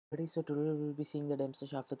So today we will be seeing the Dempster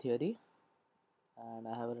Shafer theory, and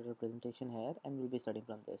I have a little presentation here, and we'll be studying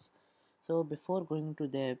from this. So before going into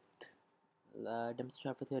depth, Dempster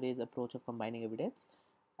Shafer theory is approach of combining evidence,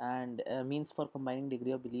 and means for combining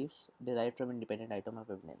degree of beliefs derived from independent item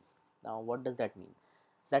of evidence. Now, what does that mean?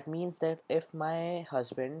 That means that if my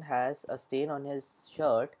husband has a stain on his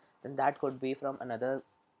shirt, then that could be from another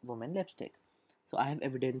woman lipstick. So I have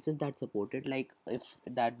evidences that support it. Like if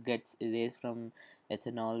that gets erased from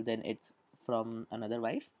ethanol, then it's from another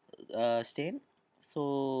wife stain.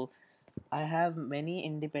 So I have many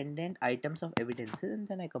independent items of evidences, and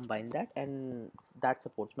then I combine that, and that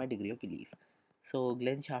supports my degree of belief. So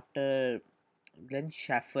Glenn Schaffer,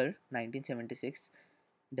 1976,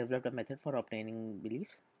 developed a method for obtaining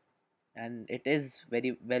beliefs, and it is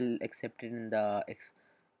very well accepted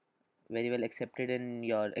in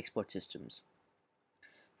your expert systems.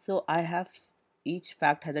 So I have each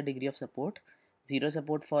fact has a degree of support, zero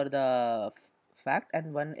support for the fact,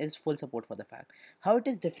 and one is full support for the fact. How it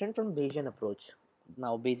is different from Bayesian approach?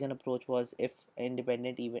 Now Bayesian approach was if an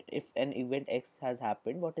event X has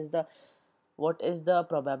happened, what is the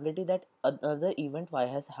probability that another event Y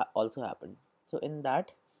has also happened? So in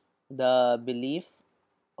that, the belief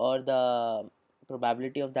or the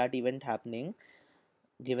probability of that event happening,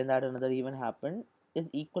 given that another event happened, is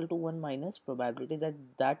equal to 1 minus probability that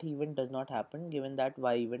that event does not happen, given that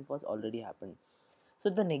Y event was already happened. So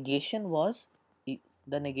the negation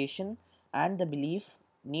and the belief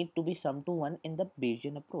need to be summed to 1 in the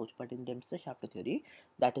Bayesian approach, but in Dempster Shafer theory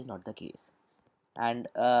that is not the case. And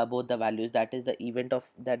both the values, that is the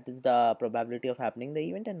probability of happening the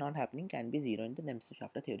event and not happening, can be 0 in the Dempster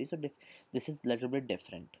Shafer theory. So this is little bit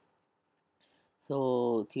different.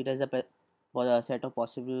 So theta is a set of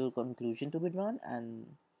possible conclusion to be drawn,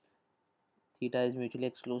 and theta is mutually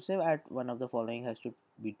exclusive at one of the following has to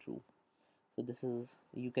be true. So this is,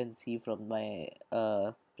 you can see from my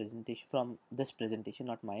presentation, from this presentation,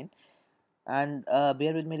 not mine. And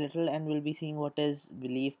bear with me a little, and we'll be seeing what is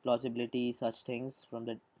belief, plausibility, such things from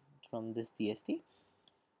this DST.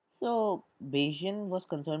 So Bayesian was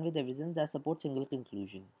concerned with evidence that supports single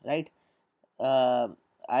conclusion, right? uh,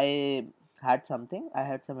 I I had some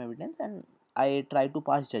evidence, and I try to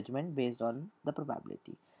pass judgment based on the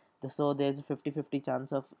probability. So there's a 50-50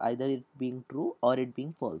 chance of either it being true or it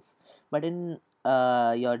being false. But in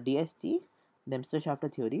your DST, Dempster Shafer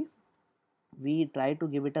theory, we try to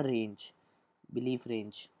give it a range, belief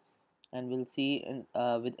range, and we'll see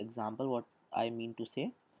with example what I mean to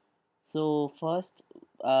say. So first,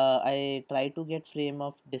 I try to get frame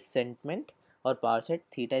of dissentment or power set.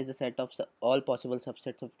 Theta is the set of all possible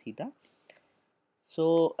subsets of theta.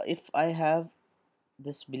 So if I have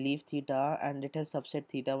this belief theta and it has subset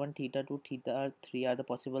theta 1, theta 2, theta 3 are the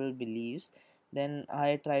possible beliefs, then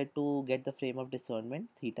I try to get the frame of discernment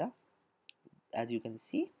theta, as you can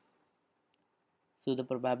see. So the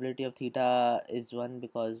probability of theta is 1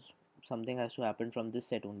 because something has to happen from this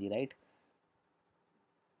set only, right?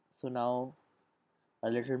 So now a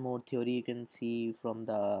little more theory you can see from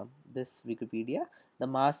the this Wikipedia. The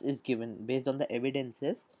mass is given based on the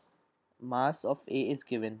evidences. Mass of A is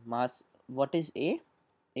given. Mass, what is A?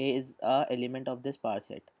 A is a element of this power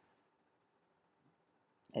set,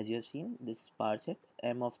 as you have seen this power set.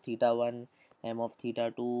 M of theta 1, M of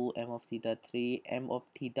theta 2, M of theta 3, M of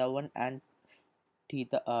theta 1, and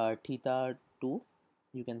theta 2,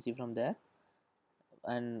 you can see from there.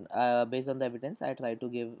 And based on the evidence, I try to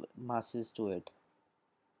give masses to it.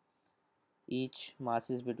 Each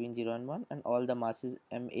mass is between 0 and 1, and all the masses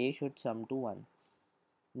MA should sum to 1.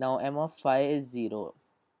 Now M of phi is 0,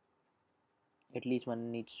 at least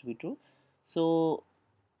one needs to be true. So,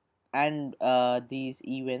 and these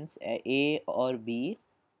events A or B,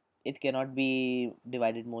 it cannot be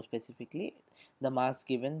divided more specifically. The mass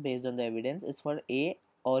given based on the evidence is for A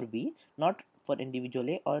or B, not for individual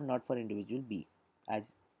A or not for individual B,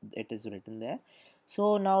 as it is written there.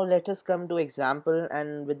 So now let us come to example,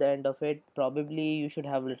 and with the end of it, probably you should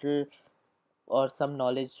have little or some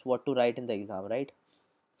knowledge what to write in the exam, right?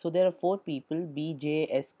 So there are four people, B, J,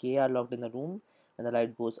 S, K are locked in the room, and the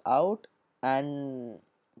light goes out, and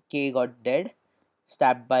K got dead,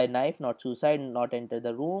 stabbed by a knife, not suicide, not enter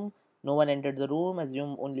the room. No one entered the room,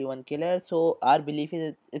 assume only one killer. So our belief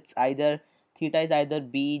is it's either theta is either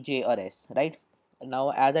B, J, or S, right? Now,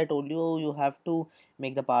 as I told you, you have to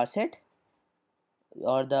make the power set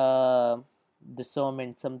or the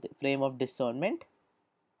discernment, some frame of discernment.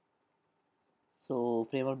 So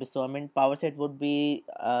frame of discernment power set would be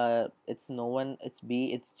it's no one, it's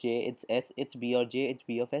B, it's J, it's S, it's B or J, it's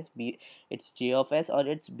B of S, B, it's J of S, or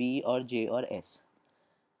it's B or J or S.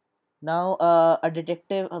 Now, a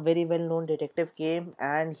detective, a very well-known detective, came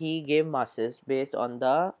and he gave masses based on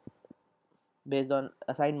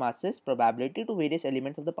assigned masses probability to various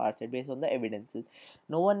elements of the power set based on the evidences.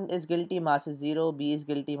 No one is guilty, mass is 0, B is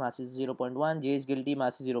guilty, mass is 0.1, J is guilty,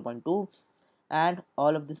 mass is 0.2, and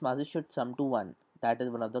all of these masses should sum to 1. That is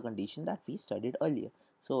one of the conditions that we studied earlier.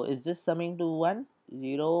 So is this summing to 1?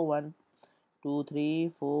 0, 1, 2, 3,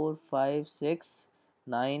 4, 5, 6,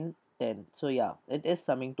 9, 10. So yeah, it is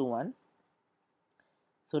summing to 1.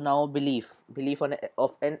 So now belief on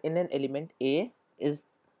of an in an element A is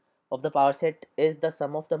of the power set is the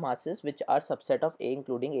sum of the masses which are subset of A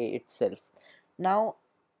including A itself. Now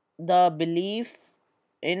the belief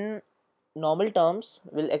in normal terms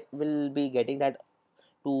will be getting that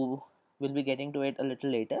to will be getting to it a little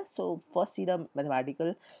later. So first see the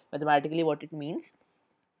mathematically what it means.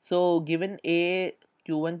 So given A,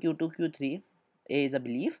 Q1, Q2, Q3, A is a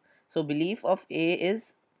belief. So belief of A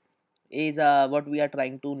is what we are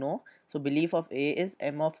trying to know. So belief of A is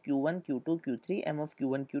M of Q1, Q2, Q3, M of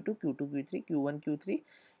Q1, Q2, Q2, Q3, Q1, Q3,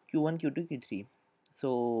 Q1, Q2, Q3.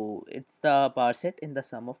 So it's the power set in the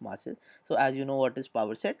sum of masses. So as you know what is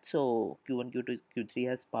power set. So Q1, Q2, Q3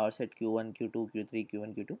 has power set Q1, Q2, Q3,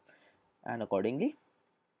 Q1, Q2, and accordingly.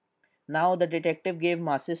 Now the detective gave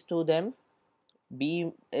masses to them.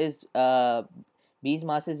 B is B's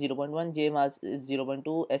mass is 0.1, J mass is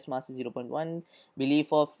 0.2, S mass is 0.1,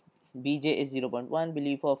 belief of Bj is 0.1,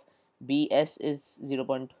 belief of Bs is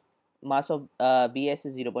 0. Mass of Bs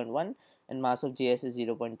is 0.1, and mass of Js is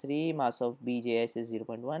 0.3, mass of Bjs is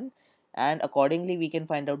 0.1, and accordingly we can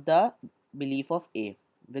find out the belief of A,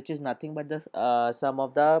 which is nothing but the sum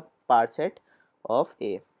of the part set of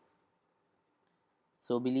A.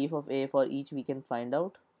 So belief of A for each we can find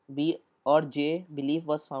out. B or J belief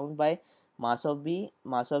was found by mass of B,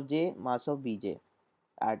 mass of J, mass of Bj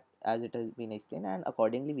at as it has been explained, and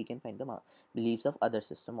accordingly we can find the beliefs of other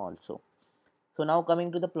system also. So now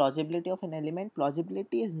coming to the plausibility of an element,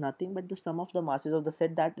 plausibility is nothing but the sum of the masses of the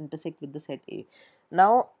set that intersect with the set A.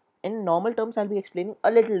 Now in normal terms I'll be explaining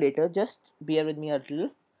a little later, just bear with me a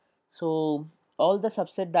little. So all the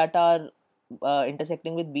subset that are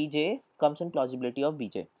intersecting with Bj comes in plausibility of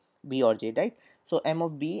Bj, B or J, right? So M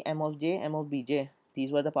of B, M of J, M of Bj,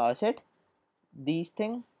 these were the power set. These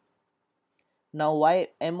thing. Now why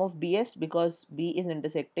M of Bs? Because B is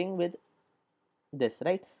intersecting with this,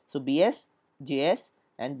 right? So Bs, Js,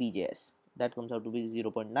 and Bjs. That comes out to be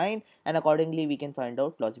 0.9, and accordingly we can find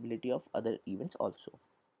out plausibility of other events also.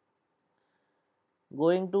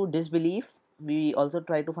 Going to disbelief, we also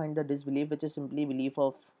try to find the disbelief, which is simply belief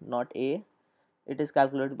of not A. It is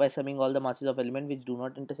calculated by summing all the masses of element which do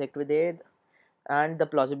not intersect with A, and the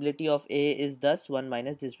plausibility of A is thus 1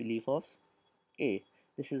 minus disbelief of A.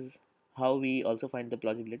 This is how we also find the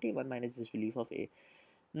plausibility, 1 minus disbelief of A.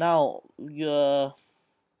 Now we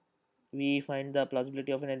find the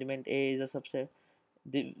plausibility of an element A is a subset.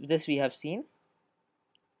 This we have seen,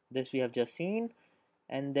 this we have just seen,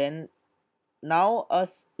 and then now a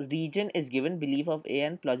region is given belief of A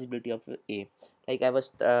and plausibility of A. Like I was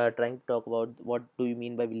trying to talk about what do you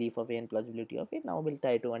mean by belief of A and plausibility of A. Now we'll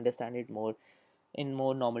try to understand it more in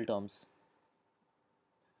more normal terms.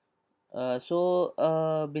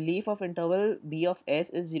 Belief of interval B of S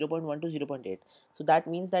is 0.1 to 0.8. So that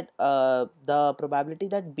means that the probability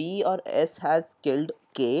that B or S has killed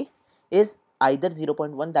K is either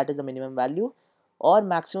 0.1, that is the minimum value, or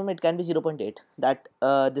maximum it can be 0.8. That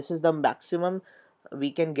this is the maximum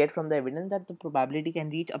we can get from the evidence, that the probability can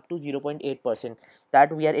reach up to 0.8%.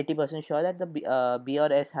 That we are 80% sure that the B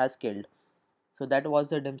or S has killed. So that was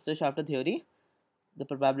the Dempster Shafer theory. The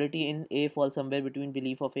probability in A falls somewhere between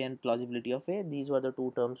belief of A and plausibility of A. These were the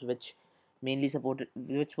two terms which mainly supported,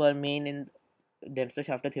 which were main in Dempster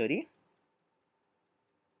Shafer theory.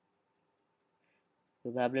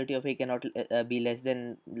 Probability of A cannot be less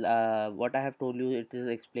than what I have told you. It is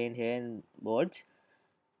explained here in words.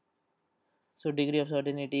 So degree of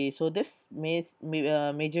certainty. So this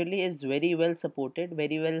majorly is very well supported,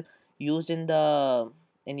 very well used in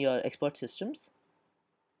your expert systems.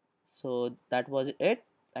 So that was it.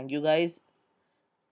 Thank you guys.